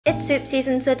It's soup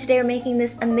season, so today we're making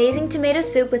this amazing tomato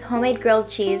soup with homemade grilled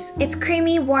cheese. It's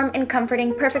creamy, warm, and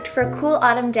comforting, perfect for a cool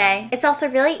autumn day. It's also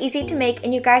really easy to make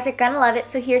and you guys are gonna love it,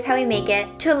 so here's how we make it.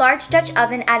 To a large Dutch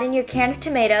oven, add in your canned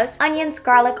tomatoes, onions,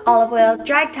 garlic, olive oil,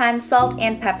 dried thyme, salt,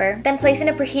 and pepper. Then place in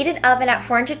a preheated oven at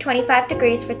 425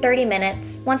 degrees for 30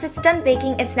 minutes. Once it's done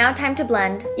baking, it's now time to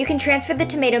blend. You can transfer the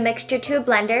tomato mixture to a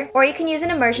blender, or you can use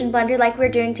an immersion blender like we're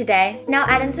doing today. Now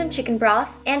add in some chicken broth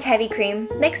and heavy cream.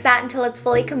 Mix that until it's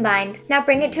fully combined. Now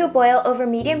bring it to a boil over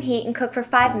medium heat and cook for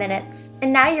 5 minutes.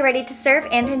 And now you're ready to serve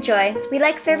and enjoy. We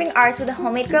like serving ours with a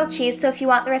homemade grilled cheese, so if you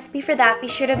want the recipe for that, be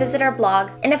sure to visit our blog.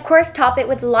 And of course, top it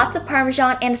with lots of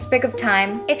Parmesan and a sprig of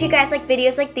thyme. If you guys like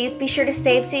videos like these, be sure to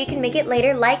save so you can make it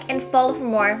later, like, and follow for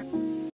more.